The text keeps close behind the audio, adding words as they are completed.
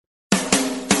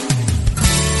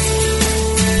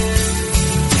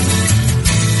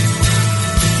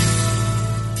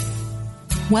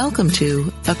Welcome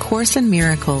to A Course in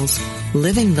Miracles,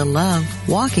 Living the Love,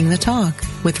 Walking the Talk,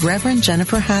 with Reverend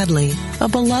Jennifer Hadley, a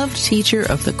beloved teacher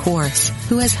of the Course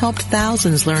who has helped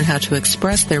thousands learn how to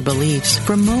express their beliefs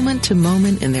from moment to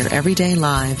moment in their everyday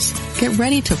lives. Get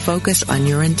ready to focus on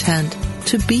your intent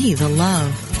to be the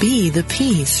love, be the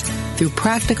peace, through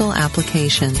practical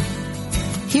application.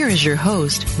 Here is your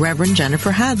host, Reverend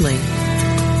Jennifer Hadley.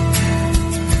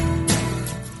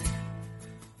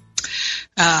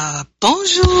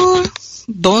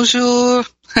 Bonjour.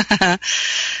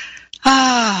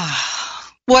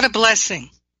 What a blessing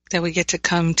that we get to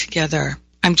come together.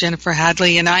 I'm Jennifer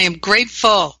Hadley, and I am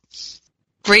grateful,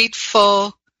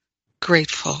 full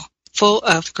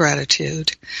of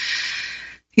gratitude.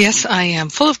 Yes, I am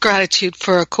full of gratitude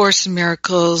for A Course in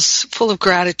Miracles, full of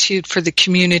gratitude for the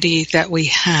community that we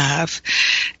have.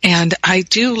 And I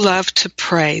do love to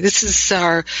pray. This is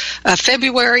our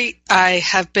February. I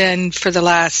have been for the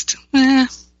last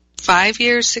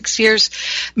 6 years,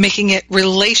 making it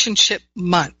Relationship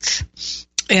Month.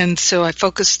 And so I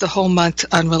focus the whole month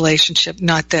on relationship.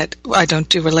 Not that I don't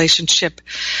do relationship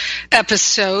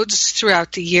episodes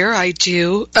throughout the year. I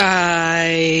do.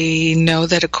 I know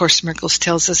that A Course in Miracles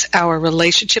tells us our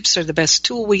relationships are the best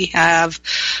tool we have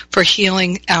for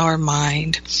healing our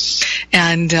mind.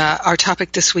 And our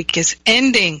topic this week is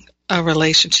ending a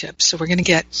relationship. So we're going to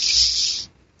get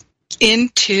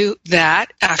into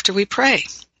that after we pray.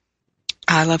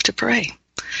 I love to pray.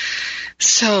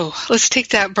 So let's take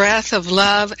that breath of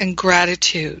love and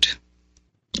gratitude.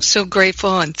 So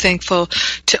grateful and thankful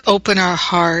to open our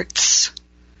hearts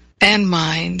and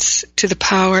minds to the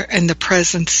power and the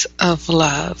presence of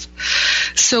love.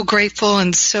 So grateful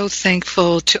and so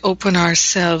thankful to open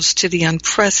ourselves to the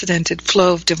unprecedented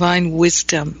flow of divine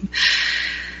wisdom.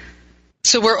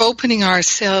 So we're opening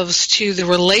ourselves to the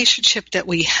relationship that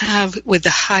we have with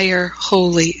the higher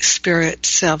Holy Spirit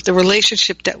self, the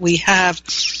relationship that we have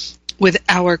with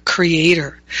our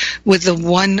Creator, with the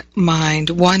one mind,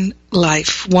 one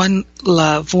life, one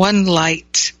love, one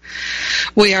light.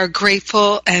 We are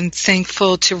grateful and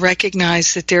thankful to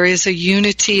recognize that there is a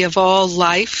unity of all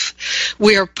life.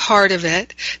 We are part of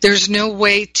it. There's no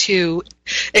way to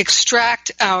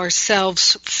extract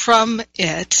ourselves from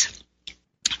it.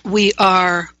 We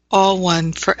are all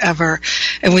one forever,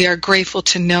 and we are grateful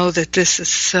to know that this is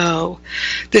so.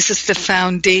 This is the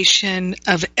foundation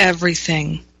of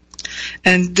everything.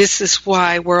 And this is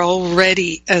why we're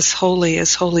already as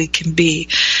holy can be,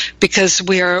 because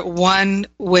we are one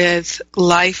with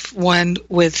life, one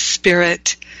with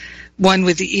spirit, one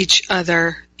with each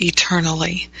other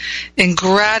eternally. In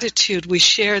gratitude, we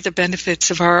share the benefits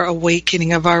of our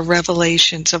awakening, of our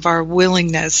revelations, of our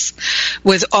willingness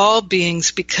with all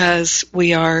beings because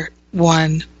we are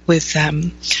one with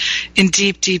them. In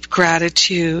deep, deep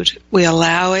gratitude, we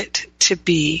allow it to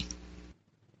be.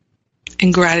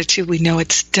 In gratitude, we know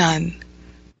it's done,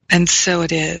 and so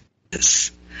it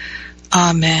is.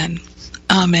 Amen.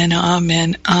 Amen,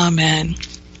 amen, amen.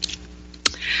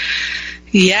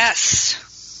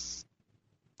 Yes.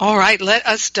 All right, let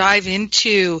us dive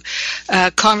into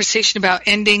a conversation about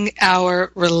ending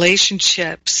our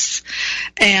relationships.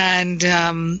 And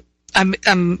I'm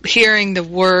hearing the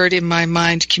word in my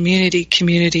mind, community.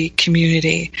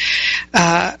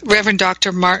 Reverend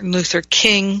Dr. Martin Luther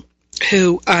King,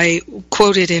 who I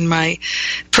quoted in my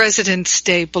President's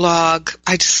Day blog.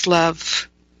 I just love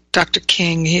Dr.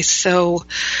 King. He's so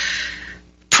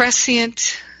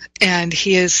prescient, and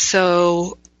he is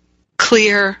so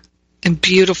clear and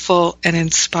beautiful and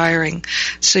inspiring.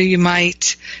 So you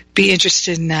might be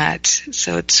interested in that.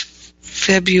 So it's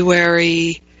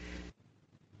February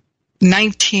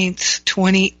 19th,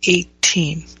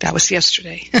 2018. That was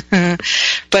yesterday.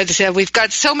 But we've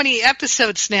got so many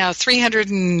episodes now,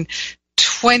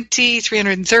 320,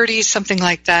 330, something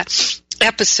like that,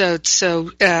 episodes.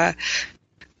 So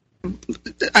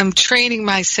I'm training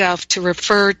myself to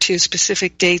refer to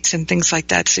specific dates and things like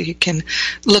that, so you can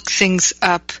look things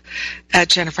up at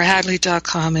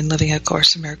jenniferhadley.com and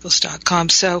livingacourseofmiracles.com.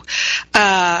 So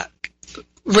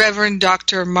Reverend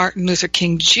Dr. Martin Luther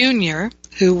King Jr.,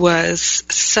 who was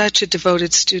such a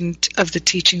devoted student of the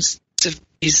teachings of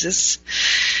Jesus,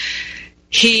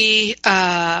 he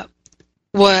brought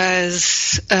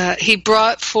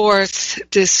forth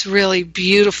this really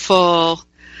beautiful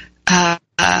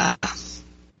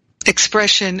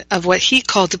expression of what he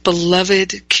called the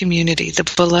beloved community.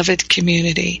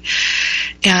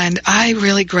 And I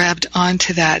really grabbed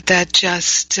onto that. That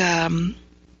just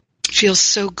feels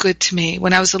so good to me.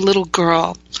 When I was a little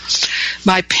girl,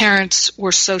 my parents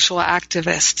were social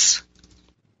activists.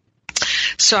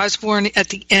 So I was born at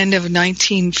the end of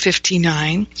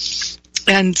 1959,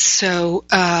 And so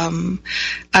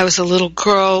I was a little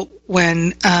girl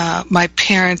when my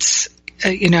parents,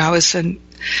 I was in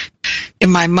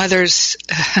my mother's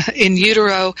in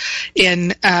utero,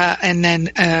 and then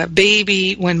a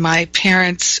baby when my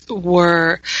parents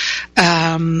were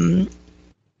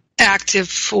active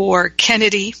for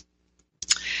Kennedy.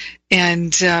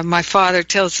 And my father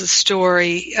tells the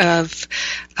story of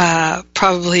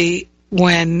probably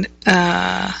when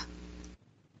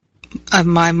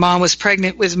my mom was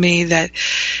pregnant with me, that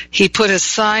he put a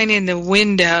sign in the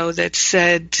window that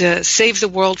said, save the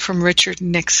world from Richard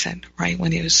Nixon, right,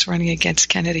 when he was running against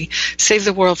Kennedy. Save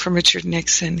the world from Richard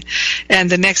Nixon. And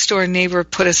the next door neighbor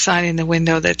put a sign in the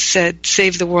window that said,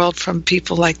 save the world from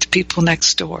people like the people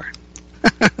next door.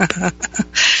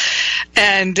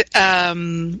 And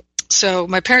so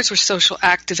my parents were social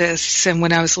activists, and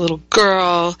when I was a little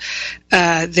girl,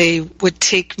 they would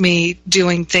take me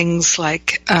doing things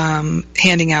like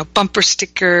handing out bumper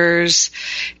stickers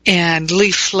and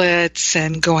leaflets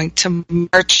and going to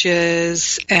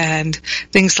marches and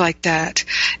things like that.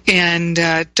 And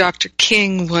Dr.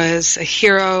 King was a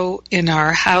hero in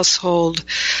our household.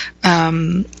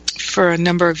 For a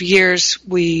number of years,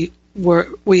 we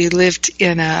lived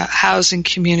in a housing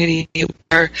community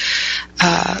where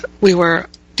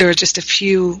there were just a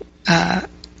few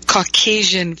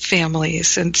Caucasian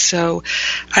families, and so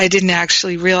I didn't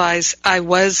actually realize I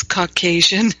was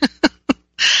Caucasian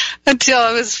until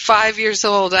I was 5 years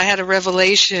old. I had a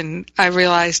revelation. I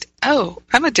realized, oh,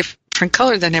 I'm a different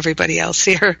color than everybody else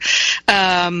here.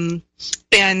 And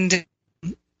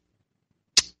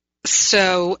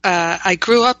so I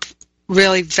grew up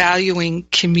really valuing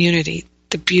community,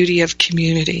 the beauty of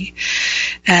community.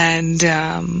 And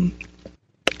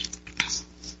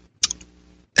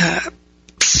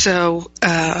so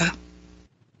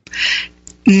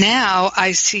now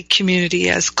I see community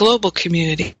as global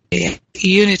community,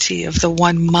 unity of the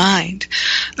one mind,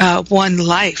 one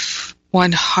life,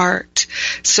 one heart.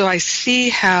 So I see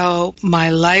how my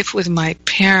life with my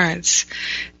parents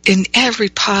in every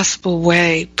possible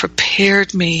way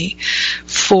prepared me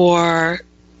for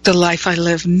the life I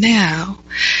live now.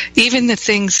 Even the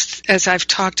things, as I've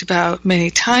talked about many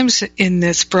times in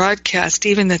this broadcast,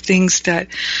 even the things that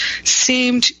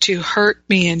seemed to hurt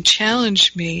me and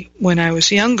challenge me when I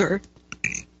was younger,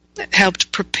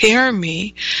 helped prepare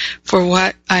me for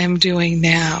what I am doing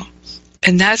now.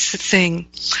 And that's the thing.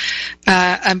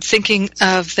 I'm thinking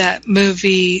of that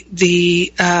movie,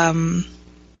 the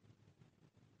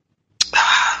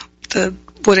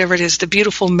whatever it is, the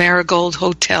Beautiful Marigold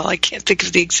Hotel. I can't think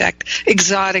of the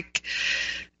exotic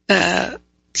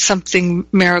something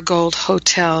Marigold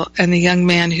Hotel, and the young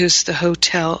man who's the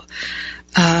hotel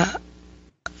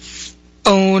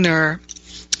owner,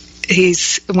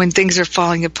 when things are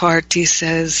falling apart, he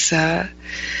says,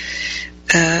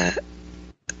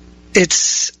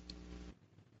 it's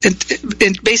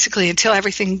basically until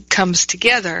everything comes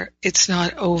together, it's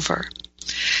not over.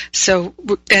 So,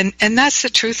 and that's the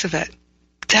truth of it.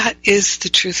 That is the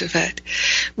truth of it.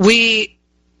 We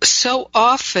so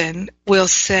often will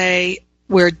say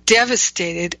we're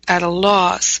devastated at a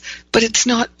loss, but it's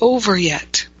not over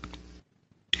yet.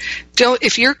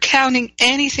 If you're counting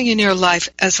anything in your life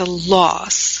as a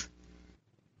loss,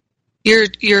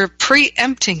 you're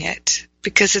preempting it,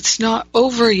 because it's not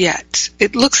over yet.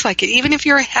 It looks like it. Even if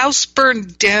your house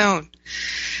burned down,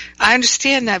 I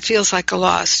understand that feels like a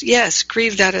loss. Yes,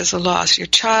 grieve that as a loss. Your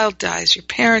child dies, your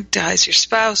parent dies, your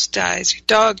spouse dies, your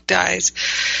dog dies.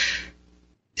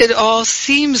 It all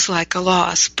seems like a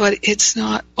loss, but it's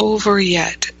not over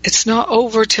yet. It's not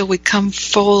over till we come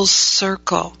full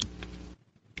circle.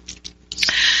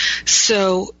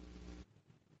 So,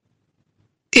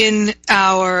 in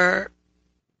our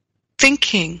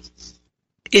thinking,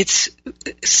 it's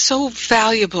so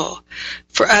valuable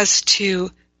for us to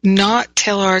not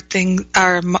tell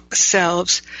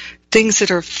ourselves things that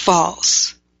are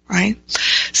false, right?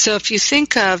 So if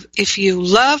you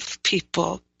love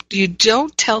people, you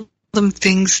don't tell them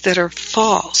things that are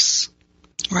false,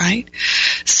 right?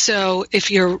 So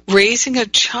if you're raising a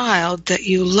child that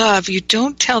you love, you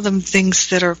don't tell them things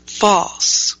that are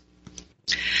false.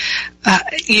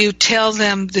 You tell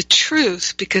them the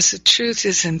truth, because the truth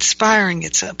is inspiring,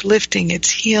 it's uplifting, it's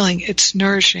healing, it's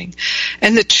nourishing.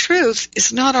 And the truth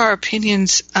is not our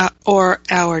opinions or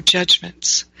our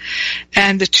judgments.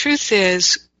 And the truth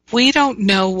is, we don't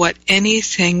know what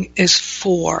anything is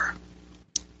for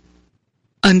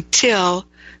until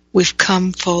we've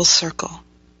come full circle.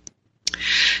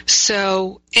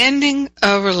 So, ending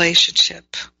a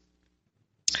relationship.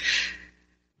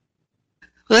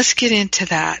 Let's get into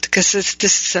that, because this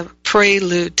is a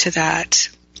prelude to that.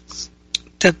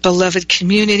 the beloved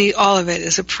community, all of it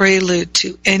is a prelude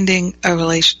to ending a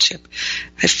relationship.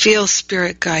 I feel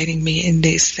Spirit guiding me in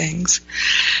these things.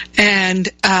 And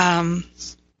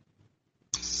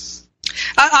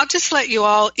I'll just let you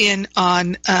all in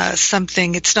on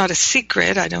something. It's not a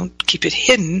secret. I don't keep it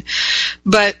hidden.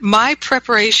 But my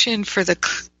preparation for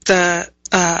the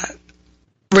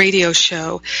radio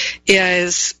show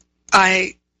is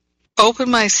I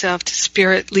open myself to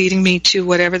Spirit leading me to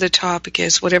whatever the topic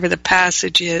is, whatever the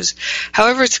passage is,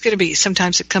 however it's going to be.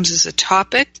 Sometimes it comes as a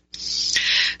topic.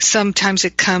 Sometimes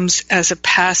it comes as a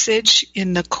passage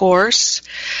in the course.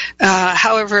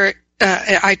 However,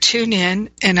 I tune in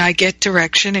and I get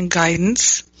direction and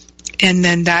guidance, and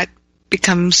then that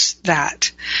becomes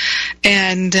that.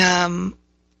 And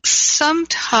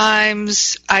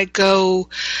sometimes I go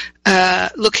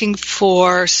looking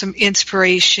for some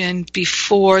inspiration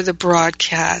before the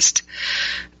broadcast.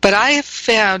 But I have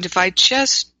found if I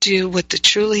just do what the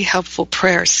Truly Helpful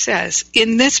Prayer says,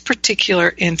 in this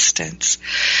particular instance,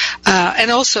 and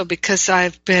also because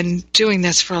I've been doing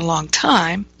this for a long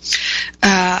time,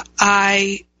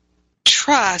 I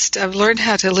trust, I've learned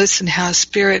how to listen, how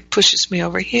Spirit pushes me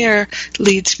over here,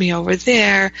 leads me over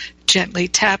there, gently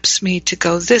taps me to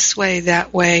go this way,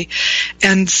 that way.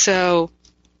 And so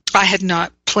I had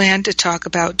not planned to talk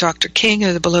about Dr. King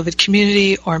or the beloved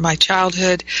community or my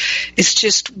childhood. It's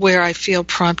just where I feel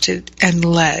prompted and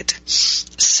led.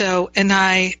 So, and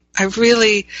I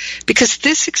really, because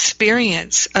this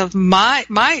experience of my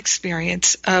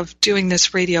experience of doing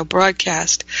this radio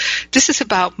broadcast, this is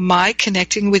about my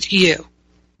connecting with you.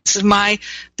 This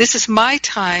is my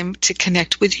time to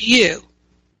connect with you,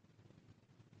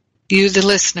 the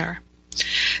listener.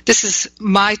 This is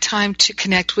my time to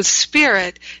connect with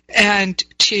Spirit and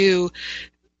to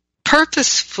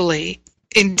purposefully,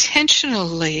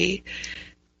 intentionally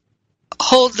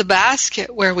hold the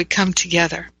basket where we come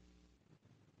together.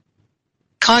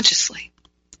 Consciously.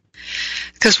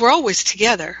 Because we're always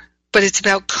together, but it's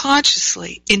about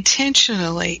consciously,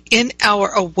 intentionally, in our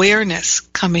awareness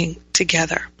coming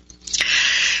together.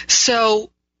 So,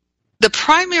 the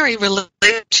primary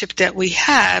relationship that we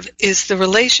have is the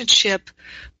relationship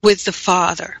with the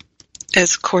Father,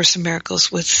 as Course in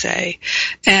Miracles would say.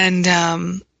 And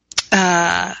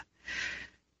I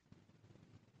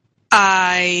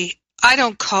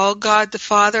don't call God the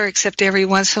Father, except every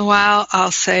once in a while I'll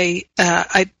say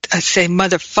I say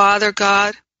Mother, Father,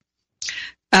 God.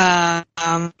 But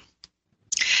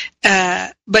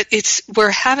we're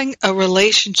having a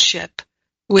relationship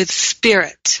with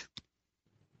Spirit.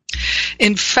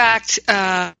 In fact,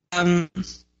 the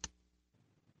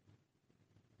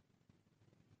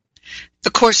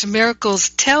Course in Miracles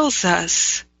tells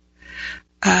us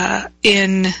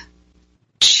in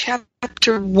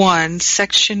Chapter 1,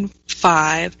 Section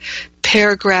 5,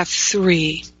 Paragraph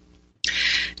 3,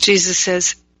 Jesus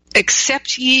says,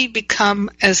 "Except ye become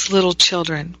as little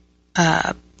children."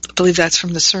 I believe that's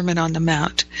from the Sermon on the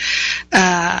Mount.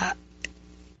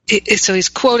 So he's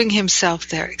quoting himself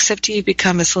there, "Except ye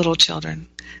become as little children."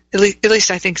 At least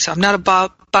I think so. I'm not a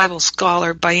Bible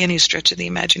scholar by any stretch of the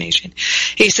imagination.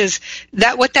 He says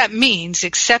that what that means,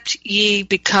 "except ye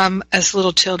become as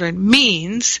little children,"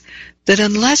 means that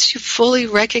unless you fully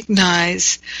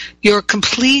recognize your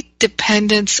complete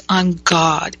dependence on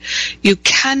God, you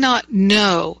cannot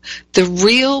know the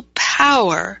real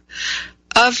power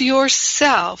of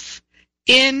yourself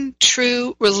in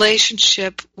true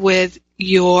relationship with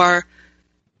your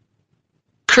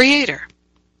Creator.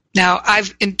 Now,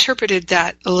 I've interpreted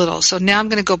that a little, so now I'm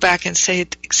going to go back and say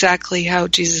it exactly how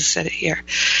Jesus said it here.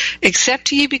 "Except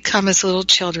ye become as little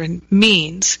children"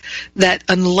 means that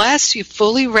unless you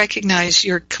fully recognize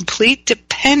your complete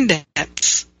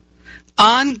dependence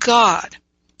on God,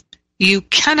 you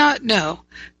cannot know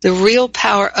the real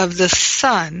power of the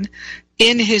Son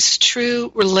in his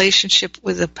true relationship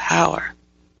with the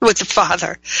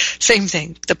Father. Same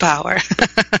thing, the power.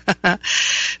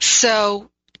 So,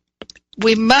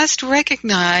 we must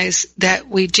recognize that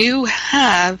we do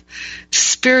have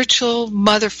spiritual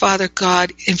Mother, Father,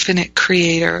 God, infinite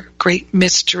Creator, great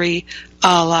mystery,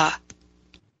 Allah.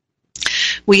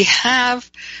 We have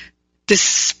this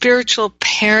spiritual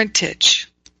parentage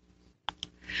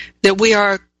that we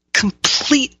are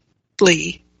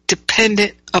completely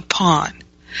dependent upon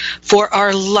for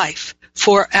our life,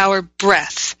 for our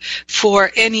breath,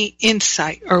 for any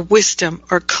insight or wisdom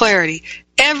or clarity.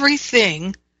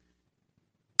 Everything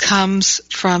comes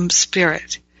from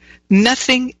Spirit.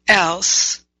 Nothing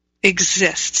else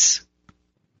exists.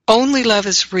 Only love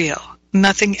is real.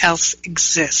 Nothing else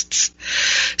exists.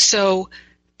 So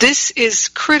this is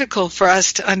critical for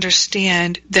us to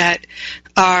understand that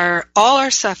all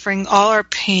our suffering, all our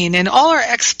pain, and all our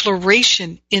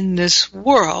exploration in this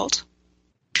world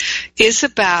is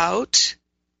about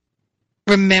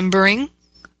remembering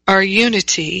our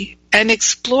unity and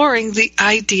exploring the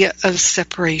idea of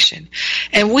separation.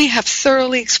 And we have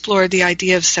thoroughly explored the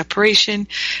idea of separation,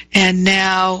 and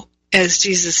now, as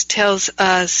Jesus tells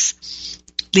us,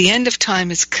 the end of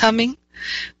time is coming,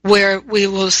 where we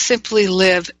will simply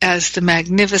live as the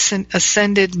magnificent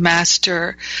ascended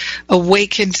master,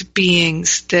 awakened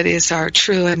beings that is our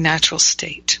true and natural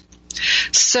state.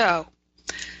 So,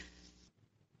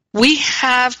 we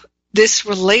have this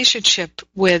relationship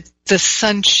with the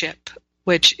sonship,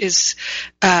 which is,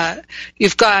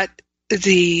 you've got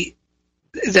the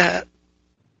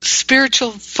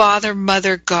spiritual Father,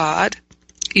 Mother, God.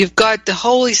 You've got the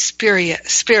Holy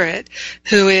Spirit,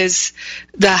 who is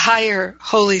the higher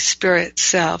Holy Spirit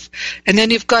self. And then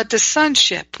you've got the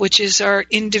sonship, which is our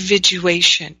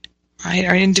individuation, right?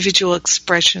 Our individual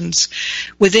expressions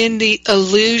within the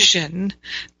illusion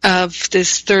of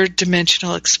this third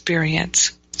dimensional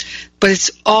experience. But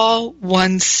it's all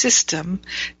one system.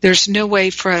 There's no way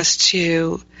for us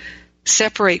to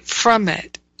separate from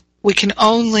it. We can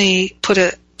only put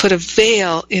a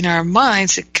veil in our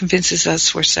minds that convinces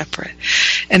us we're separate.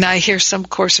 And I hear some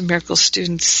Course in Miracles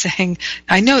students saying,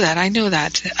 I know that,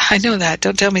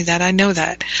 don't tell me that, I know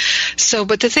that. So,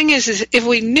 but the thing is if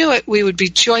we knew it, we would be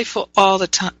joyful all the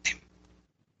time.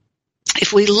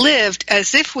 If we lived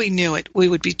as if we knew it, we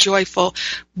would be joyful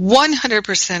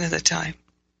 100% of the time.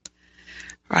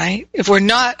 Right? If we're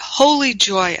not wholly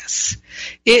joyous,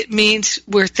 it means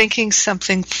we're thinking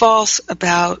something false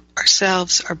about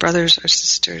ourselves, our brothers, our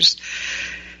sisters,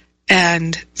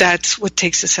 and that's what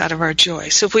takes us out of our joy.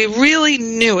 So if we really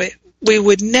knew it, we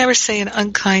would never say an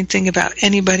unkind thing about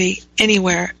anybody,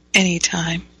 anywhere,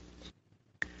 anytime.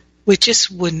 We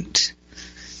just wouldn't.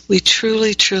 We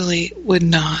truly, truly would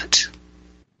not.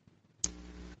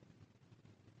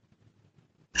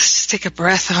 Let's just take a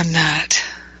breath on that.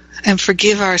 And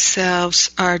forgive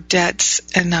ourselves our debts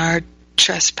and our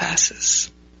trespasses.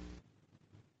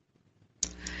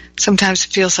 Sometimes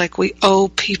it feels like we owe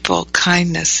people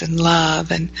kindness and love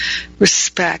and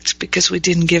respect because we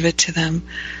didn't give it to them.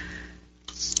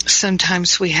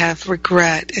 Sometimes we have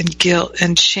regret and guilt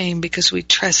and shame because we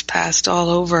trespassed all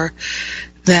over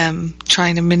them,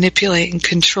 trying to manipulate and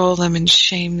control them and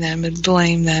shame them and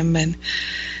blame them and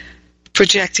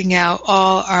projecting out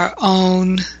all our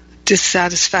own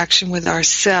dissatisfaction with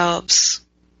ourselves.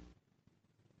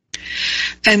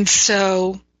 And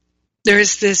so there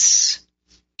is this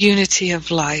unity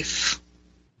of life,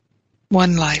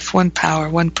 one power,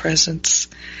 one presence,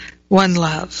 one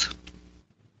love.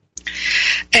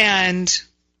 And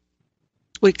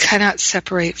we cannot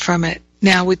separate from it.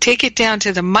 Now we take it down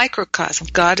to the microcosm.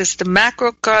 God is the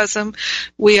macrocosm.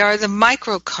 We are the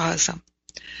microcosm.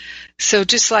 So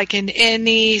just like in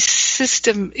any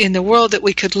system in the world that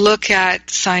we could look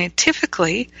at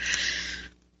scientifically,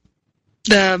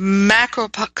 the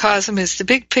macrocosm is the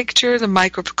big picture, the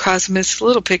microcosm is the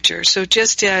little picture. So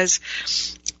just as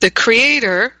the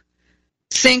Creator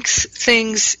thinks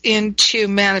things into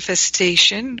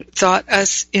manifestation, thought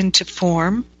us into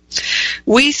form,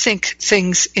 we think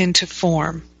things into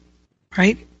form,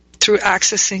 right? Through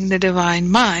accessing the divine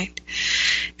mind.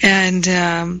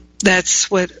 And that's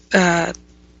what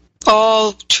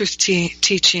all truth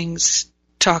teachings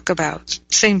talk about.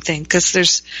 Same thing, because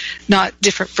there's not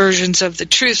different versions of the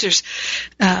truth. There's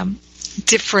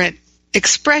different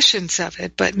expressions of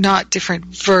it, but not different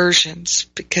versions,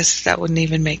 because that wouldn't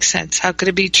even make sense. How could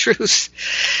it be truth,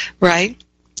 right?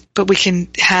 But we can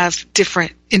have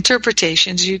different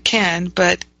interpretations. You can,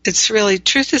 but it's really,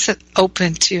 truth isn't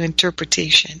open to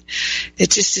interpretation. It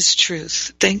just is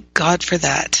truth. Thank God for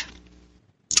that.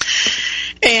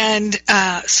 And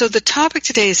so the topic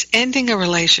today is ending a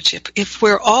relationship. If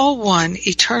we're all one,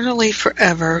 eternally,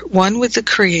 forever, one with the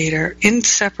Creator,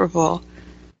 inseparable,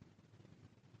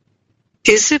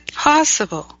 is it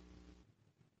possible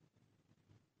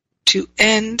to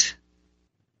end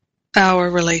our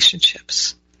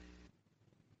relationships?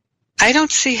 I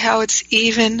don't see how it's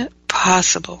even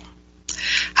possible.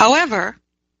 However,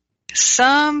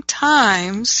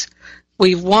 sometimes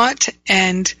we want to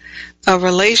end a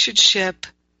relationship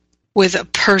with a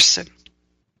person.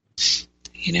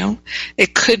 You know,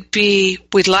 it could be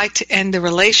we'd like to end the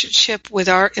relationship with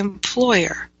our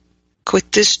employer,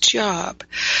 quit this job.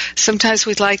 Sometimes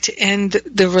we'd like to end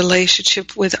the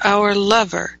relationship with our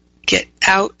lover, get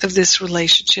out of this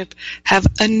relationship, have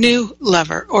a new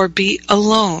lover, or be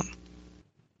alone.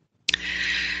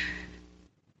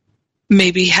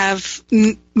 maybe have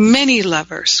many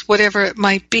lovers, whatever it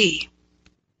might be.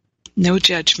 No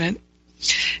judgment.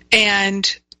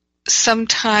 And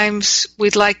sometimes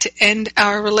we'd like to end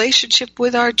our relationship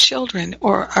with our children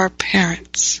or our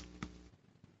parents,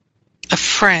 a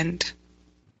friend,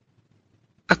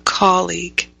 a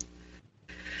colleague.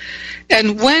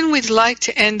 And when we'd like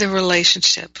to end a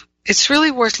relationship, it's really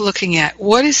worth looking at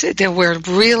what is it that we're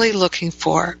really looking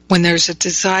for when there's a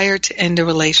desire to end a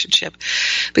relationship.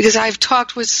 Because I've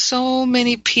talked with so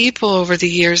many people over the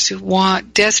years who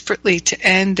want desperately to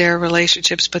end their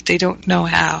relationships, but they don't know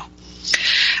how.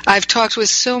 I've talked with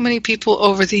so many people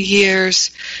over the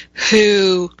years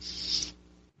who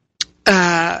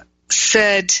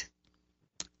said,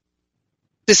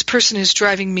 this person is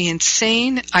driving me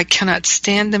insane. I cannot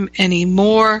stand them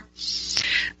anymore.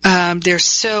 They're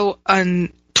so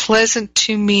unpleasant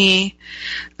to me.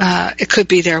 It could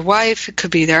be their wife, it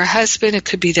could be their husband, it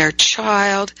could be their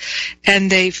child, and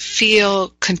they feel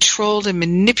controlled and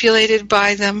manipulated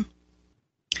by them.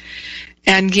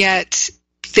 And yet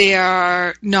they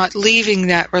are not leaving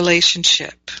that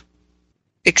relationship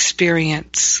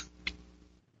experience.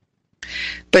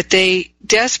 But they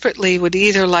desperately would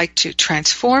either like to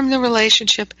transform the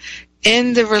relationship,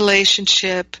 end the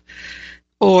relationship,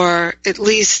 or at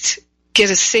least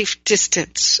get a safe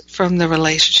distance from the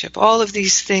relationship. All of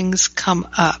these things come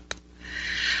up.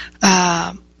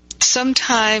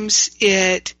 Sometimes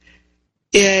it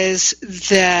is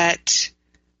that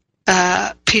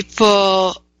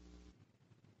people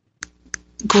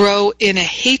grow in a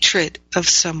hatred of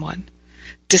someone,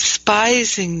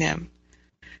 despising them,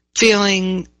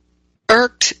 feeling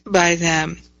irked by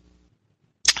them,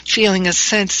 feeling a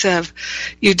sense of,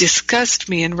 you disgust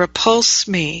me and repulse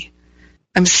me.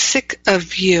 I'm sick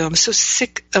of you. I'm so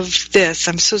sick of this.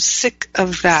 I'm so sick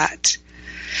of that.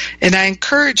 And I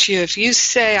encourage you, if you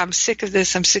say, I'm sick of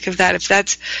this, I'm sick of that, if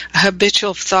that's a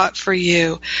habitual thought for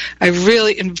you, I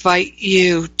really invite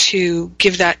you to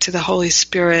give that to the Holy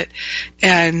Spirit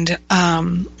and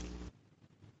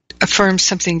affirm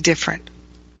something different.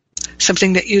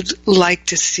 Something that you'd like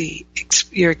to see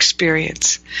your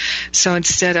experience. So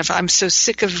instead of, I'm so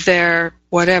sick of their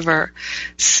whatever,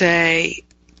 say,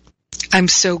 I'm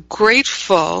so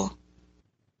grateful,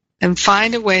 and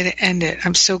find a way to end it.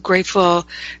 I'm so grateful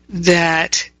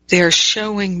that they're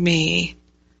showing me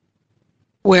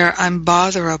where I'm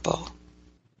botherable.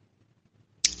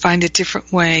 Find a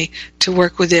different way to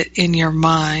work with it in your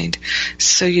mind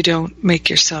so you don't make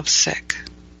yourself sick.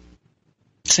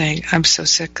 Saying, I'm so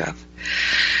sick of.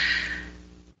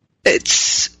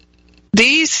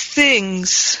 These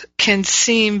things can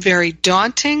seem very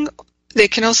daunting. They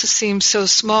can also seem so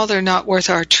small they're not worth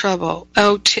our trouble.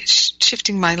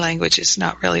 Shifting my language is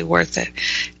not really worth it.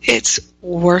 It's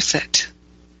worth it.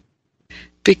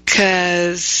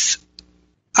 Because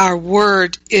our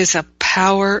word is a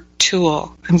power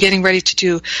tool. I'm getting ready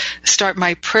to start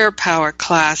my prayer power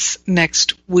class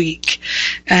next week,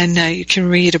 and you can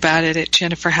read about it at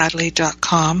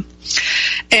jenniferhadley.com.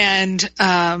 And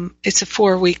it's a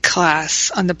 4-week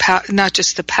class on not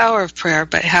just the power of prayer,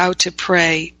 but how to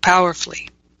pray powerfully.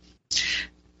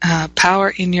 Power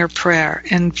in your prayer.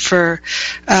 And for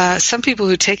some people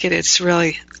who take it, it's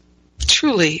really,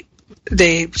 truly,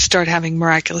 they start having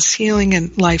miraculous healing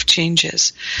and life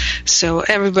changes. So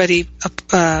everybody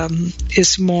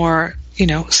is more,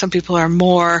 some people are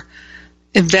more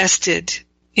invested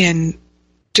in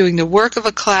doing the work of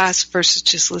a class versus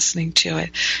just listening to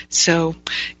it. So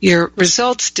your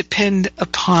results depend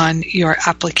upon your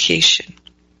application.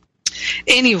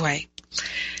 Anyway,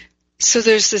 so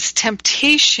there's this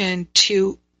temptation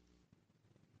to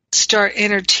start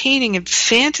entertaining and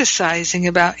fantasizing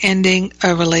about ending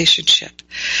a relationship.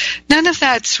 None of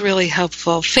that's really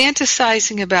helpful.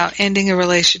 Fantasizing about ending a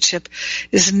relationship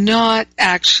is not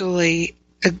actually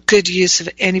a good use of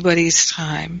anybody's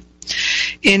time.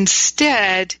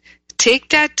 Instead, take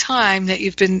that time that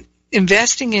you've been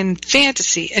investing in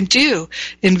fantasy and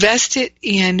invest it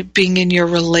in being in your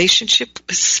relationship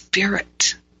with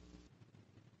Spirit.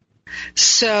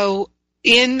 So,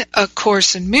 in A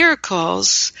Course in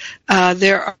Miracles,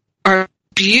 there are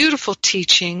beautiful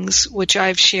teachings, which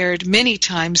I've shared many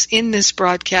times in this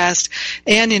broadcast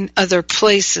and in other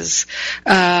places.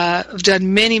 I've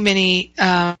done many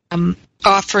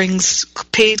offerings,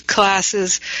 paid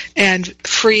classes, and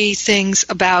free things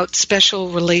about special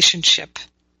relationship.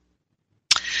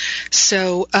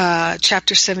 So,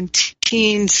 chapter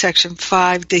 17, section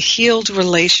 5, the healed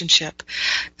relationship.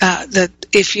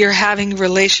 If you're having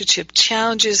relationship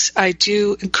challenges, I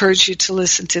do encourage you to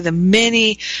listen to the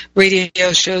many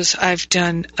radio shows I've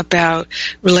done about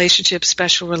relationship,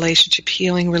 special relationship,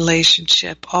 healing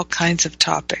relationship, all kinds of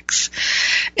topics.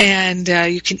 And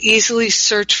you can easily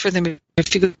search for them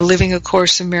if you go to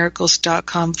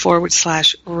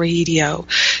livingacourseofmiracles.com/radio.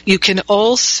 You can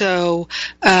also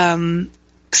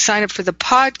sign up for the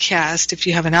podcast if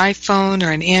you have an iPhone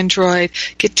or an Android.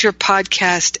 Get your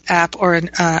podcast app or an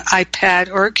iPad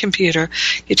or a computer.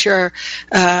 Get your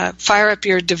fire up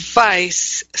your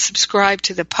device, subscribe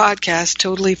to the podcast,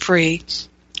 totally free.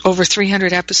 Over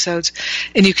 300 episodes,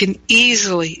 and you can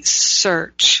easily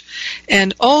search.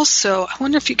 And also, I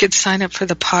wonder if you could sign up for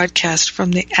the podcast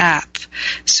from the app.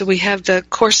 So we have the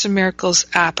Course in Miracles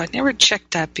app. I never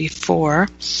checked that before.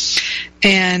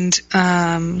 And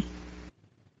in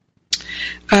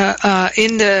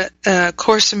the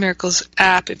Course in Miracles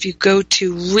app, if you go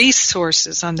to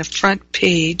resources on the front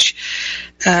page,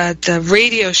 the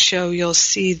radio show you'll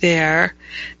see there.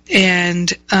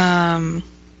 And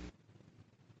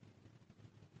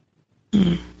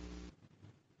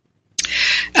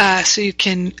so you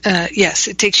can, yes,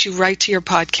 it takes you right to your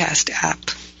podcast app.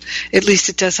 At least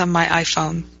it does on my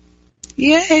iPhone.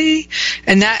 Yay!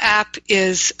 And that app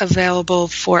is available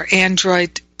for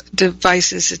Android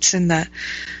devices. It's in the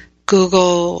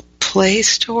Google Play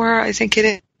Store, I think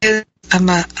it is. I'm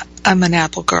an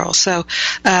Apple girl, so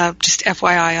just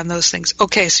FYI on those things.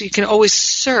 Okay, so you can always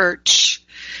search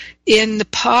in the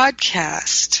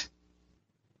podcast.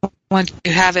 Once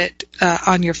you have it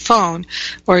on your phone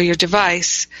or your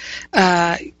device,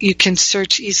 you can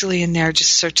search easily in there.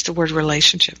 Just search the word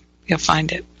relationship. You'll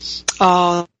find it.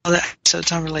 All the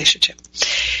episodes on relationship.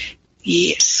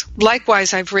 Yes.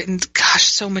 Likewise, I've written,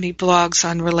 so many blogs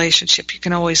on relationship. You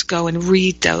can always go and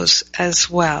read those as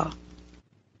well.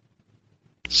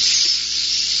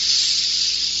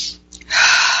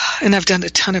 And I've done a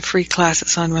ton of free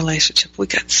classes on relationship. We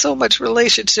got so much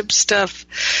relationship stuff.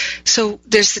 So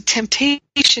there's the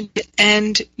temptation to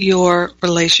end your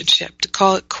relationship, to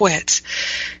call it quits.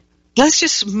 Let's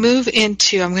just move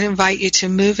into, I'm going to invite you to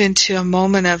move into a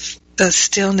moment of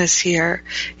stillness here.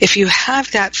 If you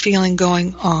have that feeling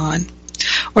going on,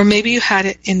 or maybe you had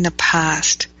it in the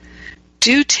past,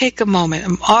 do take a moment.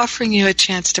 I'm offering you a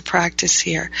chance to practice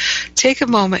here. Take a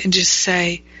moment and just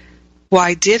say,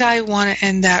 why did I want to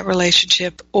end that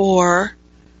relationship? Or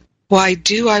why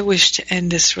do I wish to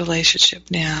end this relationship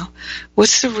now?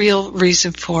 What's the real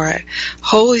reason for it?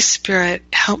 Holy Spirit,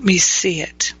 help me see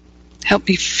it. Help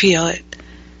me feel it.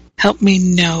 Help me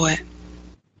know it.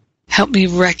 Help me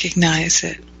recognize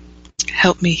it.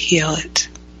 Help me heal it.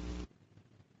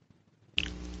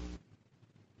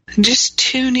 And just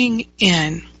tuning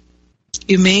in.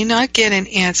 You may not get an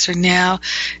answer now.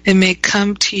 It may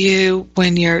come to you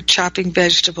when you're chopping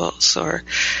vegetables or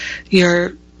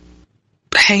you're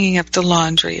hanging up the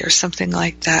laundry or something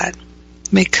like that.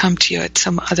 It may come to you at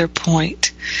some other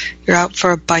point. You're out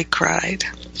for a bike ride.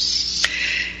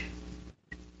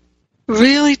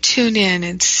 Really tune in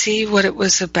and see what it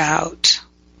was about.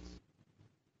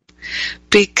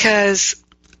 Because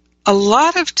a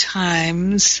lot of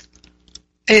times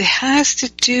it has to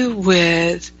do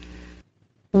with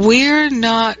we're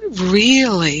not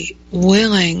really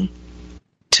willing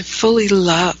to fully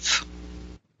love.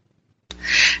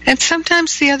 And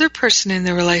sometimes the other person in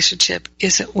the relationship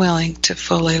isn't willing to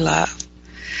fully love.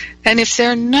 And if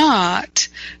they're not,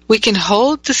 we can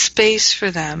hold the space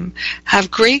for them,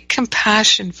 have great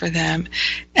compassion for them,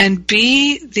 and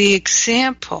be the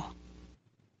example.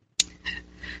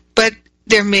 But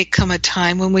there may come a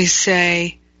time when we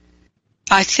say,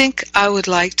 I think I would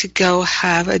like to go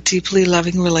have a deeply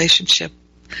loving relationship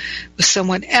with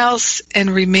someone else and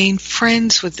remain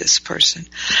friends with this person.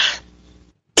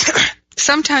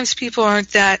 Sometimes people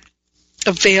aren't that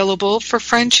available for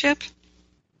friendship.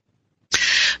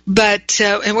 But,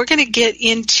 and we're going to get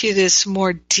into this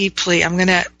more deeply. I'm going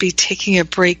to be taking a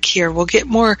break here. We'll get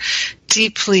more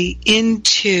deeply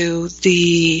into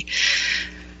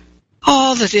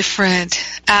all the different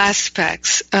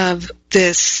aspects of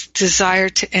this desire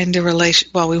to end a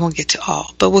relationship. Well, we won't get to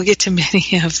all, but we'll get to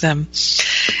many of them.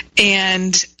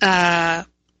 And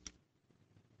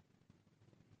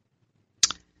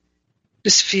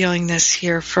just feeling this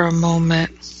here for a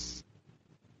moment.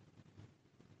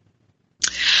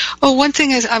 Oh, one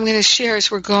thing I'm going to share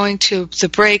as we're going to the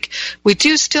break, we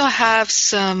do still have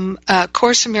some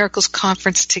Course in Miracles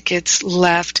conference tickets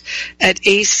left at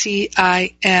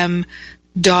acim.org.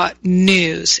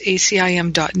 ACIM.news,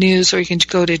 ACIM.news, or you can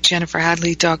go to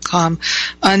jenniferhadley.com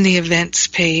on the events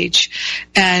page.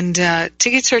 And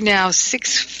tickets are now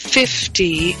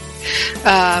 $650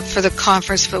 for the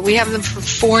conference, but we have them for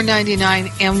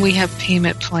 $499, and we have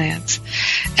payment plans.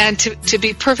 And to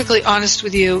be perfectly honest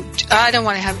with you, I don't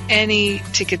want to have any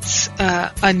tickets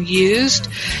unused.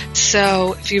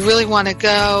 So if you really want to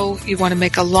go, you want to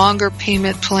make a longer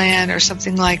payment plan or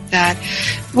something like that,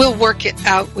 we'll work it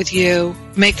out with you.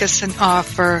 Make us an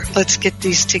offer. Let's get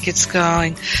these tickets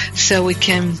going so we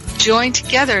can join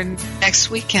together next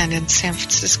weekend in San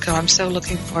Francisco. I'm so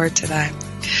looking forward to that.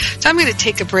 So I'm going to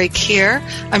take a break here.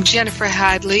 I'm Jennifer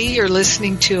Hadley. You're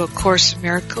listening to A Course in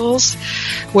Miracles,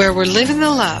 where we're living the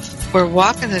love, we're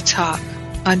walking the talk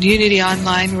on Unity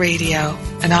Online Radio,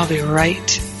 and I'll be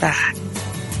right back.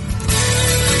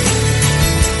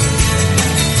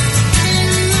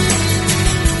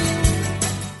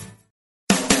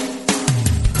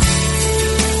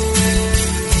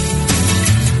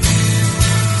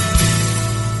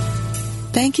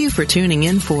 Thank you for tuning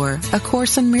in for A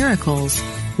Course in Miracles,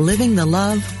 living the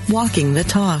love, walking the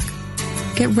talk.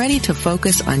 Get ready to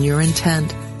focus on your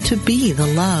intent to be the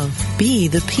love, be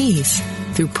the peace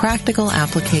through practical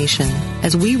application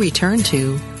as we return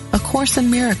to A Course in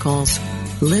Miracles,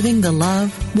 living the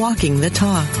love, walking the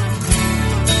talk.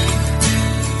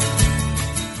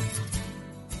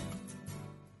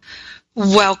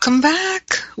 Welcome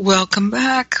back. Welcome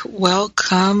back.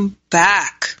 Welcome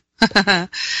back.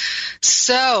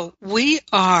 So we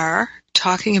are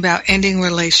talking about ending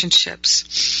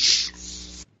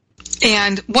relationships.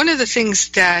 And one of the things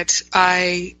that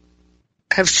I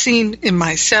have seen in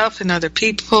myself and other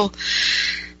people,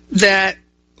 that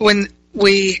when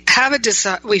we have a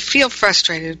desire, we feel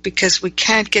frustrated because we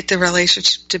can't get the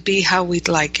relationship to be how we'd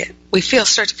like it. We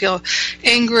start to feel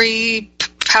angry,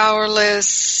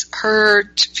 powerless,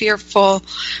 hurt, fearful.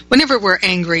 Whenever we're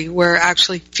angry, we're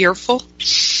actually fearful.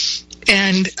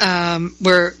 And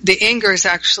where the anger is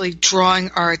actually drawing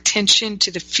our attention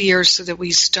to the fear so that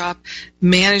we stop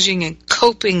managing and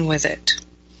coping with it.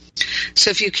 So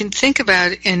if you can think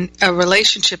about it in a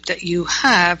relationship that you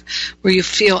have where you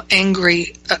feel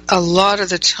angry a lot of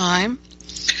the time,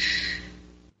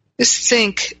 just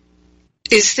think,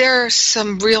 is there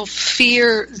some real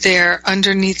fear there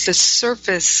underneath the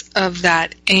surface of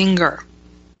that anger?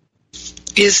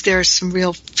 Is there some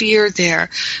real fear there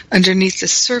underneath the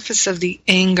surface of the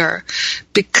anger?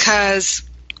 Because,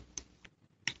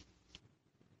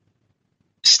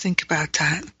 just think about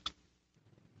that.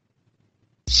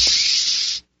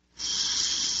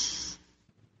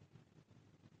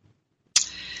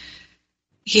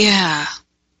 Yeah.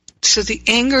 So the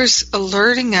anger's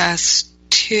alerting us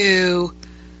to,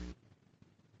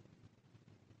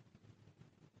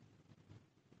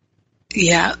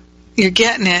 yeah, you're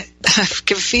getting it. I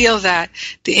can feel that.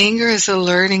 The anger is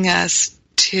alerting us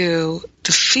to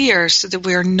the fear so that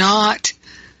we're not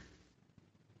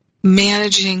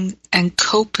managing and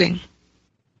coping.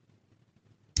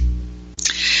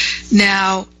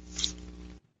 Now,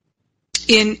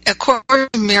 in A Course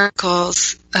in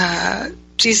Miracles,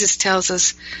 Jesus tells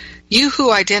us, you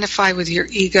who identify with your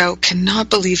ego cannot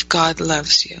believe God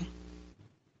loves you.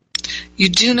 You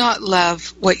do not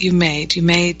love what you made. You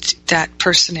made that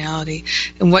personality.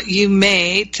 And what you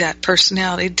made, that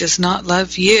personality, does not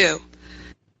love you.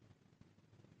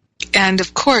 And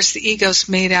of course, the ego's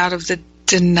made out of the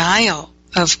denial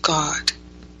of God.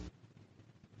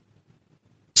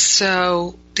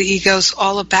 So the ego's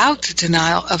all about the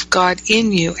denial of God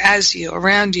in you, as you,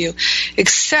 around you,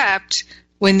 except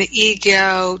when the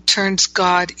ego turns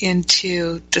God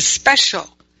into the special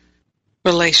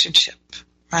relationship,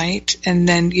 right? And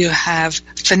then you have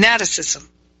fanaticism,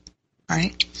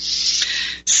 right?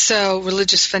 So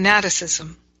religious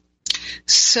fanaticism.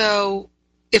 So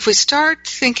if we start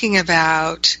thinking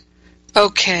about,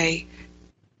 okay,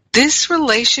 this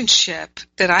relationship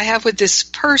that I have with this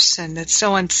person that's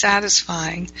so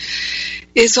unsatisfying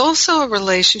is also a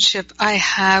relationship I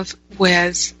have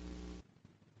with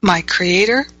my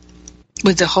Creator,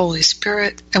 with the Holy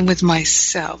Spirit, and with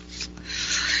myself.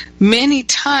 Many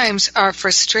times our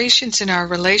frustrations in our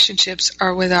relationships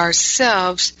are with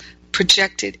ourselves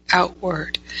projected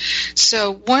outward.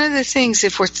 So one of the things,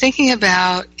 if we're thinking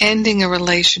about ending a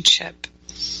relationship,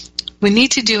 we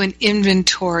need to do an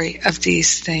inventory of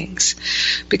these things,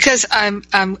 because I'm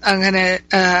going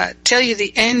to tell you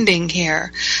the ending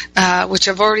here, which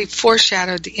I've already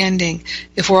foreshadowed the ending.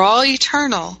 If we're all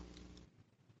eternal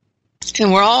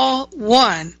and we're all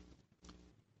one,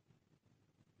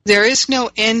 there is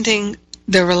no ending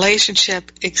the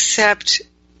relationship except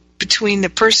between the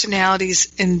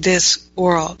personalities in this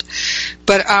world.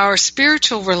 But our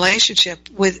spiritual relationship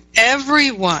with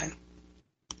everyone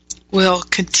will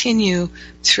continue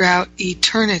throughout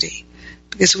eternity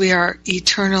because we are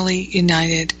eternally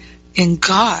united in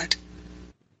God.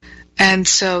 And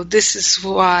so this is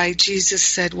why Jesus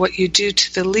said, what you do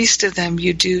to the least of them,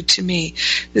 you do to me.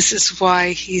 This is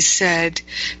why he said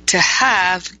to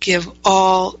have, give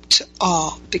all to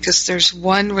all, because there's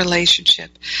one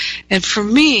relationship. And for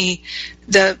me,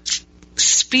 the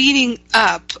speeding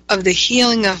up of the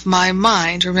healing of my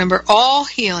mind, remember, all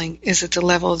healing is at the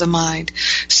level of the mind.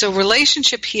 So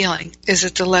relationship healing is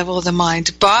at the level of the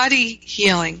mind. Body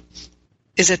healing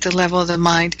is at the level of the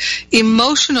mind.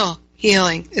 Emotional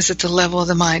healing is at the level of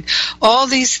the mind. All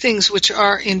these things which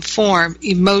are in form,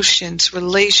 emotions,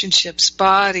 relationships,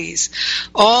 bodies,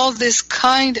 all this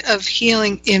kind of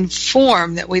healing in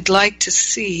form that we'd like to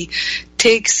see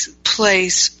takes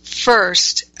place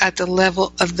first at the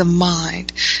level of the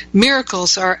mind.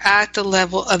 Miracles are at the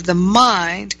level of the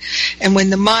mind, and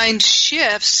when the mind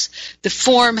shifts, the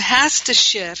form has to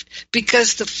shift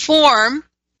because the form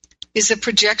is a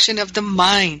projection of the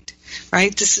mind.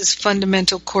 Right? This is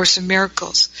fundamental Course in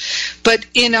Miracles. But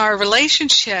in our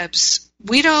relationships,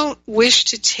 we don't wish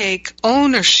to take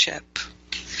ownership.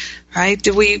 Right?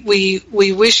 We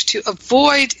wish to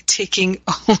avoid taking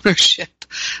ownership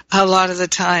a lot of the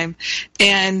time.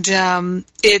 And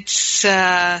it's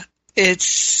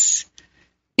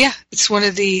one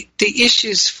of the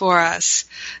issues for us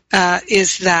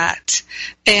is that.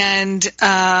 And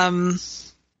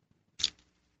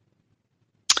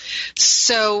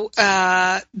so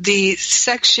the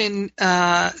section,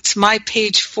 it's my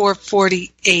page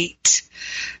 448,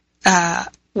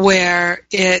 where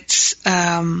it's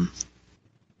the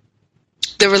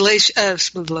relation.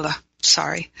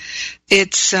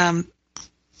 It's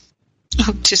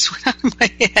just went out of my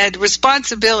head.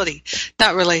 Responsibility,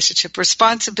 not relationship.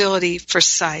 Responsibility for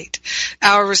sight.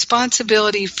 Our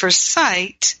responsibility for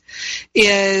sight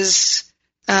is.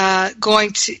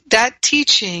 That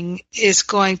teaching is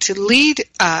going to lead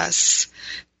us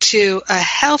to a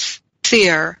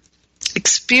healthier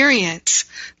experience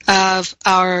of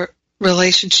our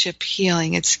relationship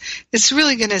healing. It's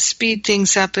really going to speed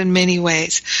things up in many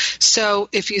ways. So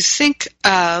if you think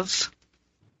of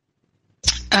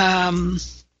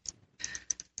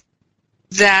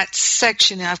that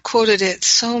section, I've quoted it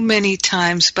so many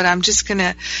times, but I'm just going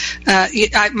to,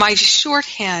 my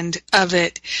shorthand of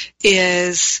it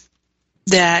is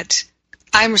that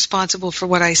I'm responsible for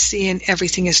what I see and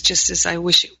everything is just as I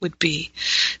wish it would be.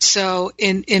 So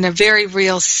in a very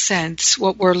real sense,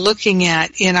 what we're looking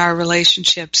at in our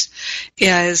relationships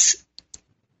is,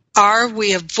 are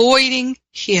we avoiding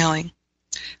healing?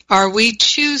 Are we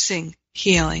choosing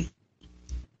healing?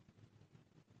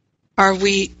 Are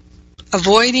we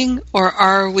avoiding, or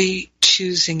are we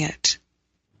choosing it?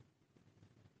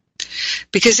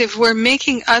 Because if we're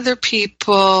making other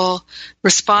people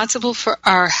responsible for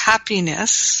our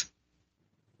happiness,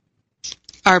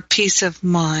 our peace of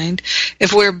mind,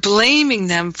 if we're blaming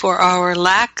them for our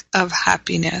lack of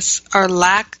happiness, our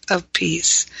lack of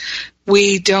peace,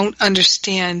 we don't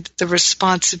understand the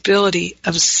responsibility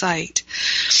of sight.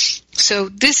 So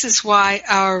this is why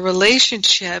our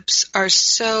relationships are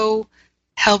so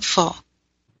helpful.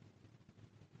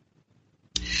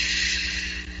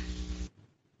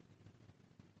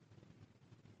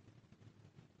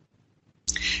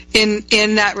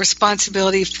 In that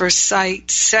responsibility for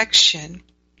sight section,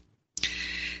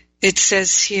 it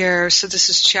says here, so this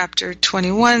is chapter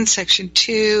 21, section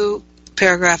 2,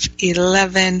 paragraph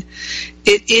 11,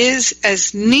 it is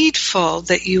as needful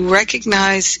that you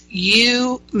recognize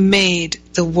you made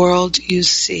the world you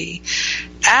see,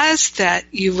 as that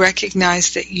you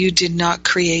recognize that you did not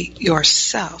create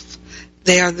yourself.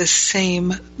 They are the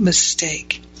same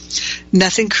mistake.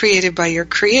 Nothing created by your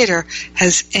Creator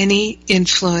has any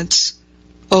influence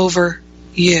over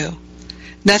you.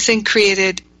 Nothing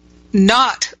created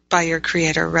not by your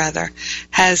Creator, rather,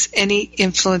 has any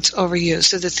influence over you.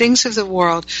 So the things of the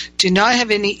world do not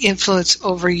have any influence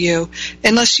over you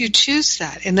unless you choose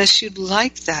that, unless you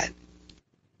like that.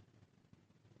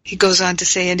 He goes on to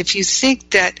say, and if you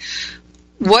think that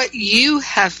what you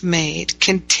have made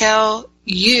can tell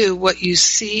you what you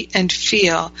see and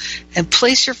feel, and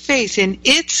place your faith in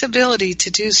its ability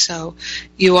to do so,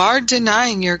 you are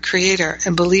denying your Creator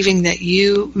and believing that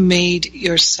you made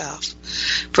yourself.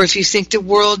 For if you think the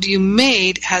world you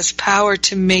made has power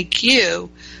to make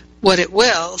you what it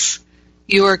wills,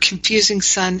 you are confusing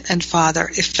Son and Father,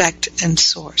 effect and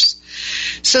source.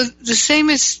 So the same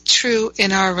is true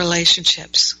in our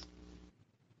relationships.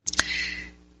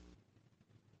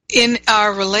 in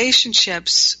our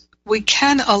relationships, we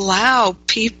can allow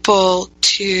people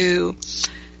to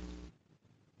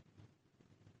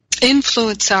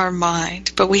influence our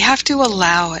mind, but we have to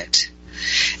allow it.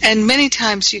 And many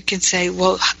times you can say,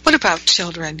 well, what about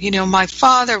children? You know, my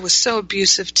father was so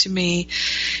abusive to me,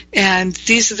 and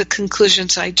these are the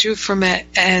conclusions I drew from it,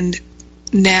 and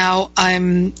now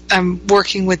I'm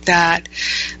working with that,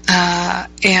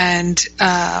 and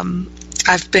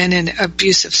I've been an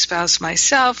abusive spouse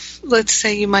myself. Let's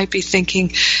say you might be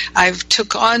thinking, I've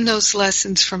took on those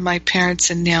lessons from my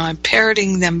parents and now I'm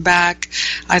parroting them back.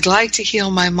 I'd like to heal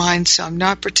my mind, so I'm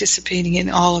not participating in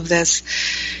all of this.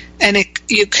 And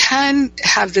you can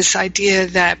have this idea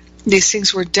that these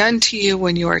things were done to you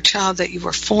when you were a child, that you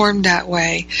were formed that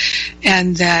way,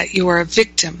 and that you were a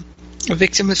victim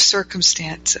of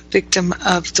circumstance, a victim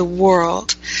of the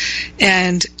world.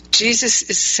 And Jesus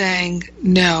is saying,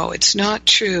 no, it's not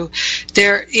true.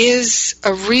 There is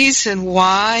a reason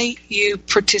why you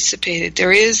participated.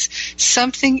 There is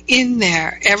something in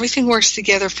there. Everything works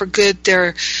together for good.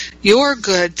 You're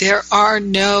good. There are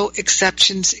no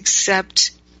exceptions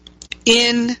except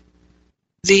in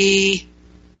the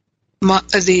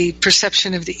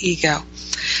perception of the ego.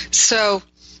 So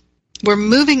we're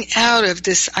moving out of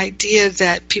this idea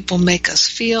that people make us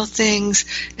feel things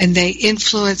and they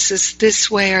influence us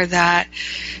this way or that,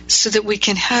 so that we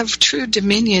can have true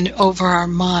dominion over our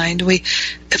mind.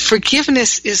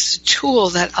 Forgiveness is a tool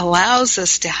that allows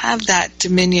us to have that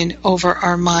dominion over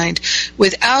our mind.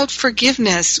 Without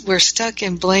forgiveness, we're stuck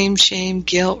in blame, shame,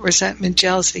 guilt, resentment,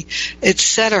 jealousy,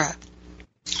 etc.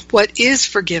 What is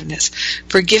forgiveness?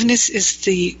 Forgiveness is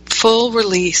the full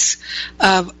release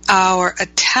of our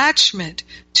attachment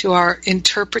to our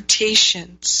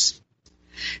interpretations,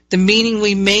 the meaning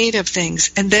we made of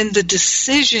things, and then the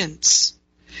decisions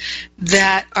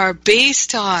that are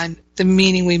based on the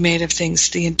meaning we made of things,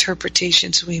 the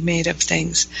interpretations we made of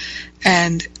things.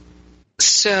 And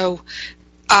so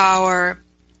our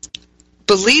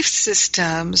belief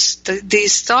systems,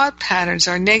 these thought patterns,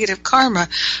 our negative karma,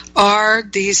 are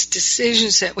these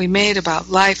decisions that we made about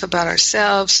life, about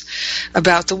ourselves,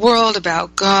 about the world,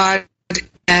 about God,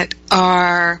 that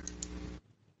are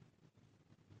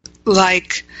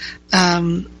like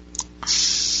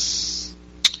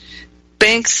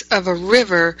banks of a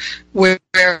river where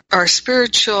our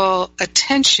spiritual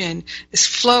attention is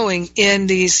flowing in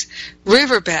these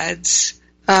riverbeds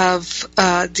of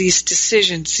these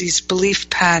decisions, these belief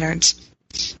patterns.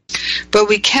 But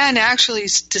we can actually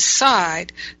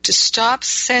decide to stop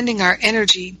sending our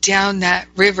energy down that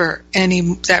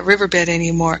riverbed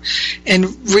anymore,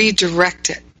 and redirect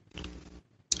it.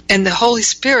 And the Holy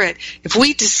Spirit, if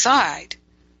we decide,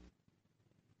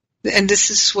 and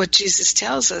this is what Jesus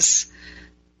tells us,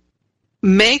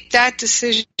 make that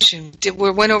decision. We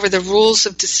went over the rules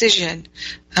of decision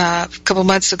a couple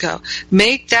months ago.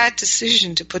 Make that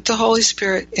decision to put the Holy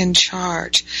Spirit in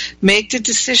charge. Make the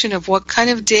decision of what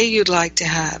kind of day you'd like to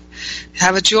have.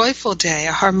 Have a joyful day,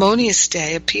 a harmonious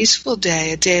day, a peaceful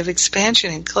day, a day of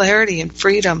expansion and clarity and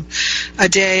freedom, a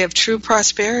day of true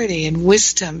prosperity and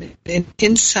wisdom and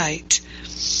insight,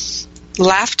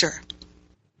 laughter.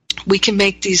 We can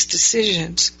make these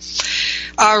decisions.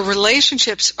 Our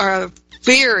relationships are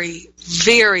very,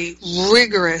 very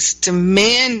rigorous,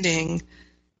 demanding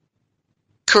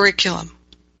curriculum,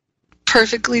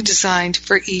 perfectly designed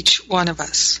for each one of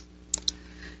us.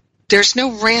 There's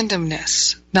no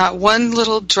randomness, not one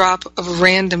little drop of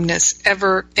randomness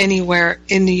ever anywhere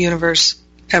in the universe,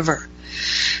 ever.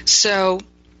 So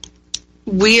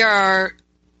we are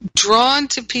drawn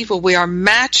to people, we are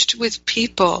matched with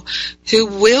people who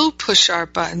will push our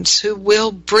buttons, who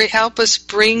will help us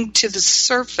bring to the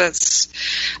surface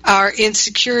our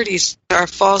insecurities, our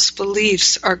false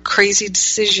beliefs, our crazy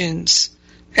decisions,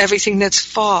 everything that's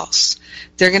false.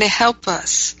 They're going to help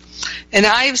us. And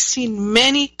I have seen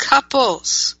many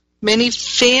couples, many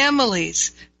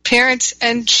families, parents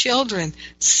and children,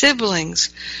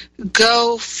 siblings,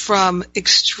 go from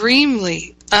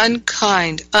extremely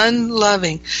unkind,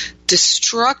 unloving,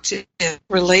 destructive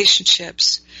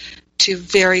relationships to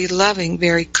very loving,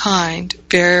 very kind,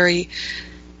 very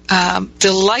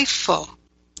delightful,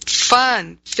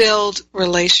 fun-filled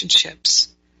relationships.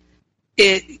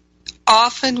 It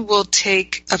often will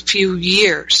take a few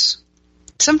years.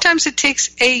 Sometimes it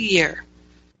takes a year.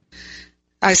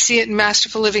 I see it in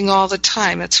Masterful Living all the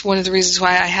time. That's one of the reasons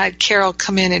why I had Carol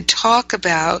come in and talk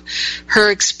about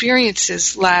her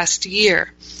experiences last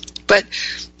year. But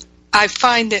I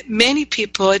find that many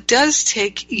people, it does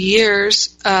take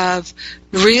years of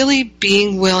really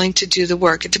being willing to do the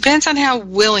work. It depends on how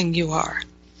willing you are.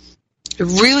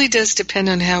 It really does depend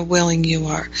on how willing you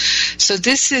are. So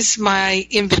this is my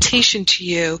invitation to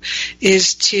you,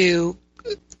 is to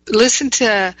listen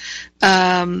to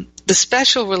the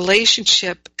special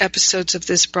relationship episodes of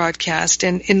this broadcast.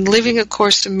 And in Living A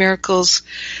Course in Miracles,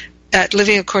 at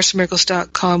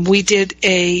livingacourseofmiracles.com, we did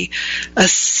a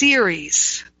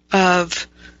series of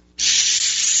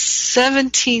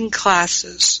 17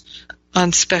 classes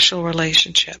on special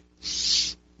relationship.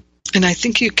 And I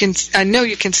know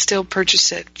you can still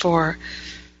purchase it for,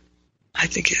 I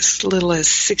think, as little as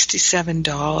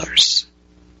 $67.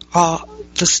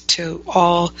 Listen to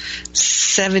all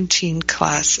 17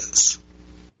 classes.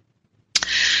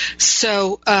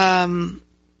 So,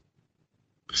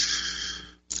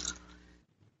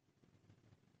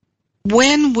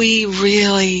 when we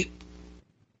really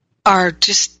are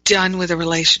just done with a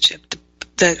relationship,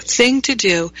 the thing to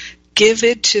do, give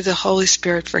it to the Holy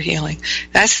Spirit for healing.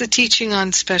 That's the teaching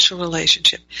on special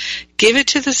relationship. Give it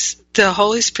to the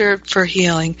Holy Spirit for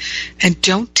healing, and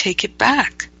don't take it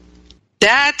back.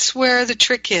 That's where the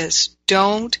trick is.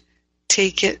 Don't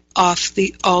take it off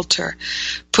the altar.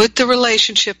 Put the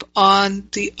relationship on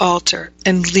the altar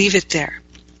and leave it there.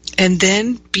 And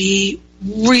then be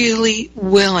really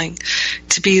willing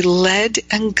to be led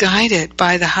and guided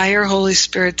by the higher Holy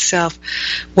Spirit self,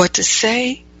 what to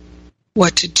say,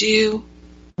 what to do,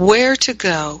 where to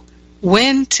go,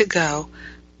 when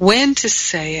to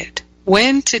say it,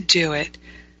 when to do it.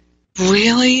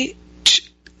 Really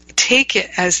take it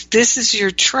as this is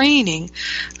your training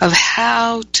of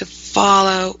how to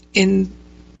follow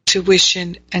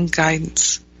intuition and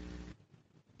guidance.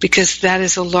 Because that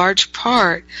is a large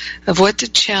part of what the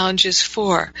challenge is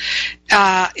for.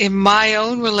 In my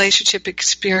own relationship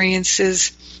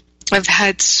experiences, I've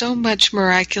had so much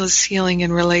miraculous healing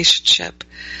in relationship.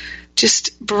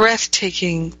 Just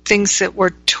breathtaking things that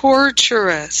were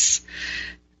torturous,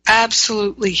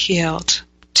 absolutely healed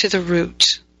to the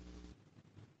root.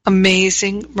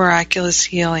 Amazing, miraculous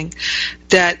healing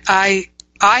that I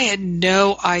had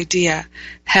no idea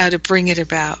how to bring it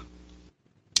about.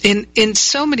 In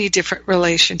so many different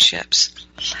relationships.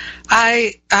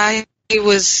 I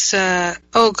was,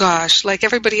 like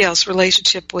everybody else,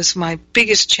 relationship was my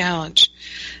biggest challenge,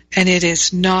 and it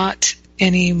is not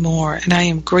anymore, and I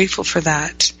am grateful for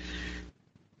that.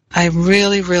 I'm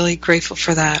really, really grateful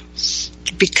for that,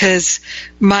 because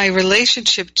my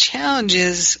relationship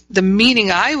challenges, the meaning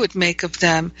I would make of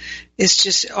them is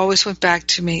just always went back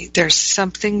to me. There's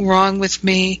something wrong with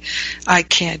me. I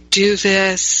can't do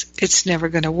this. It's never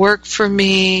going to work for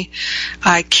me.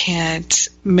 I can't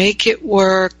make it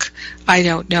work. I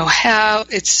don't know how.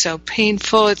 It's so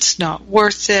painful. It's not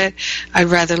worth it. I'd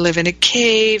rather live in a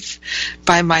cave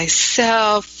by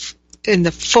myself in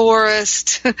the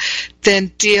forest than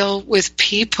deal with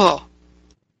people.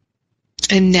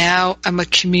 And now I'm a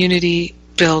community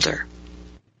builder.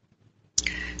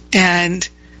 And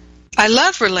I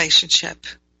love relationship.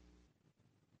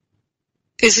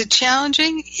 Is it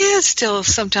challenging? Yeah, still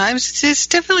sometimes. It's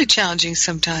definitely challenging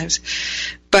sometimes.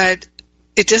 But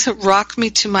it doesn't rock me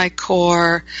to my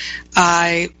core.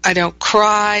 I don't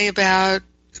cry about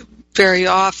very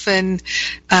often.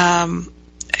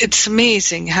 It's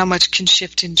amazing how much can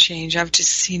shift and change. I've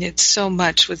just seen it so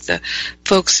much with the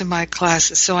folks in my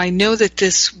classes. So I know that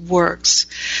this works.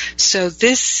 So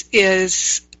this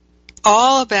is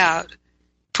all about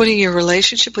putting your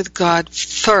relationship with God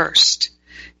first,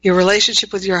 your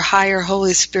relationship with your higher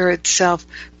Holy Spirit self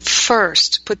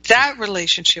first. Put that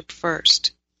relationship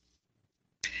first.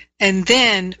 And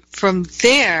then from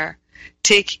there,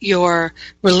 take your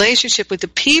relationship with the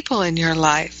people in your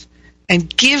life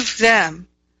and give them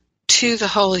to the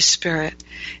Holy Spirit,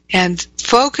 and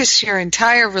focus your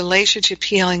entire relationship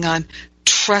healing on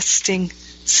trusting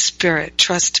Spirit,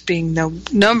 trust being the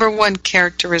number one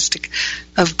characteristic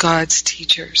of God's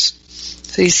teachers.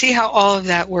 So you see how all of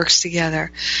that works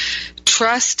together.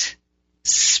 Trust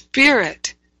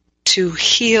Spirit to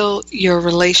heal your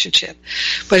relationship.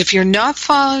 But if you're not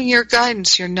following your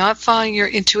guidance, you're not following your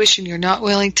intuition, you're not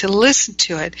willing to listen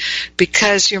to it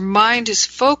because your mind is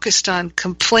focused on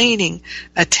complaining,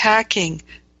 attacking,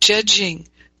 judging,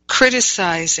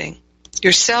 criticizing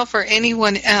yourself or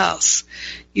anyone else,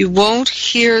 you won't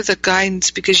hear the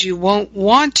guidance because you won't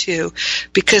want to,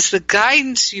 because the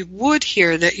guidance you would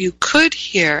hear, that you could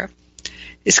hear,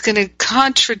 is going to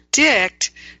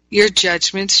contradict your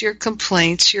judgments, your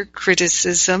complaints, your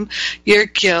criticism, your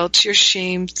guilt, your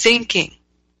shame thinking.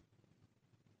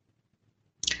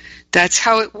 That's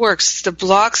how it works. The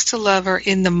blocks to love are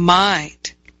in the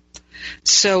mind.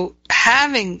 So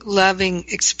having loving,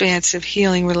 expansive,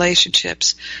 healing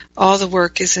relationships, all the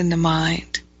work is in the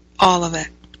mind. All of it.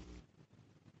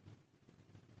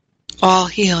 All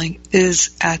healing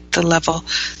is at the level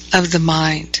of the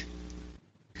mind.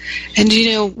 And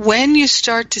when you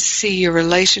start to see your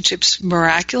relationships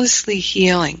miraculously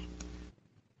healing,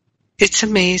 it's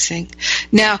amazing.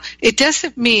 Now, it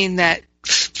doesn't mean that,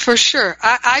 for sure,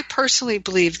 I personally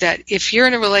believe that if you're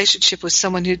in a relationship with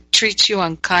someone who treats you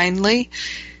unkindly,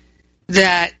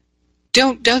 that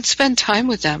don't spend time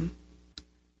with them.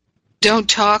 Don't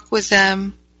talk with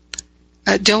them.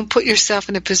 Don't put yourself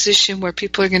in a position where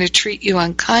people are going to treat you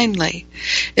unkindly.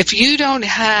 If you don't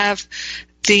have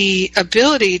the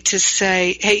ability to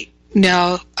say, hey,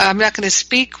 no, I'm not going to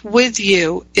speak with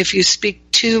you if you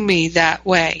speak to me that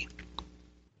way.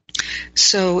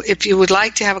 So if you would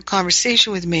like to have a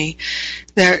conversation with me,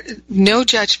 no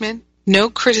judgment, no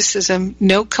criticism,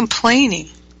 no complaining.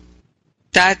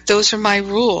 Those are my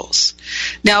rules.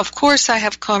 Now, of course, I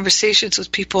have conversations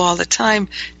with people all the time,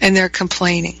 and they're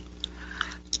complaining.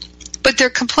 But they're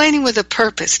complaining with a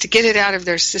purpose, to get it out of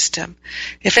their system.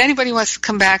 If anybody wants to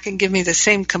come back and give me the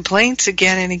same complaints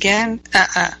again and again,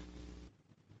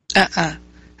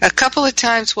 A couple of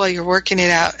times while you're working it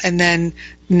out, and then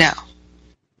no.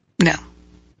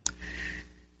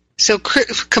 So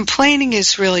complaining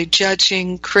is really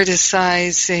judging,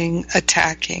 criticizing,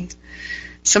 attacking.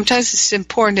 Sometimes it's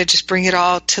important to just bring it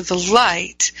all to the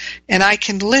light, and I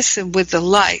can listen with the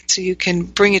light, so you can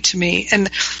bring it to me.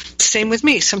 And same with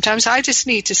me. Sometimes I just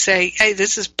need to say, hey,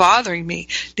 this is bothering me.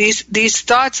 These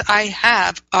thoughts I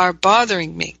have are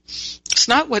bothering me. It's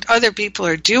not what other people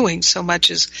are doing so much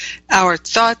as our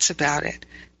thoughts about it,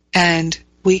 and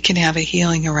we can have a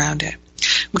healing around it.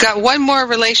 We've got one more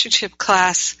relationship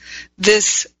class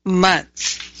this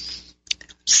month.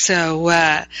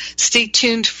 So stay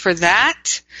tuned for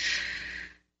that.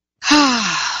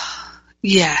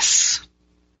 Yes.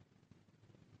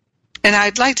 And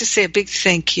I'd like to say a big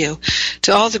thank you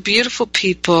to all the beautiful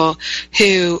people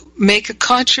who make a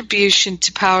contribution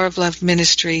to Power of Love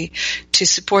Ministry to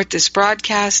support this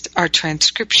broadcast, our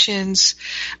transcriptions.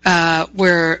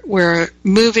 We're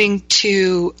moving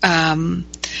to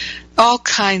all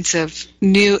kinds of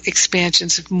new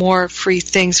expansions of more free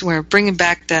things. We're bringing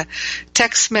back the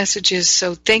text messages.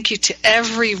 So thank you to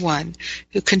everyone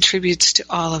who contributes to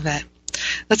all of it.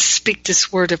 Let's speak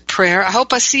this word of prayer. I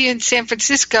hope I see you in San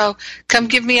Francisco. Come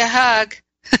give me a hug.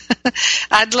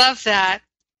 I'd love that.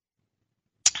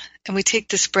 And we take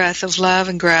this breath of love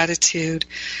and gratitude.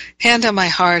 Hand on my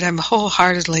heart, I'm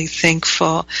wholeheartedly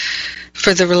thankful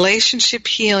for the relationship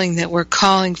healing that we're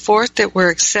calling forth, that we're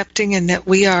accepting, and that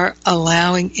we are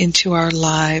allowing into our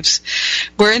lives.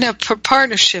 We're in a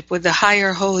partnership with the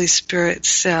higher Holy Spirit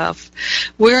itself.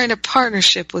 We're in a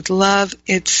partnership with love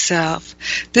itself.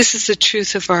 This is the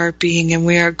truth of our being, and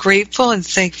we are grateful and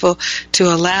thankful to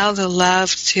allow the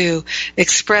love to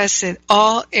express in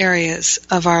all areas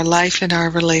of our life and our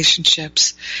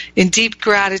relationships. In deep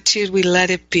gratitude, we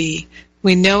let it be.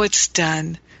 We know it's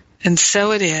done. And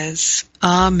so it is.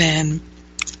 Amen.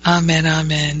 Amen.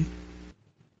 Amen.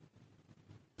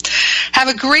 Have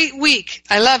a great week.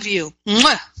 I love you.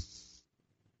 Mwah.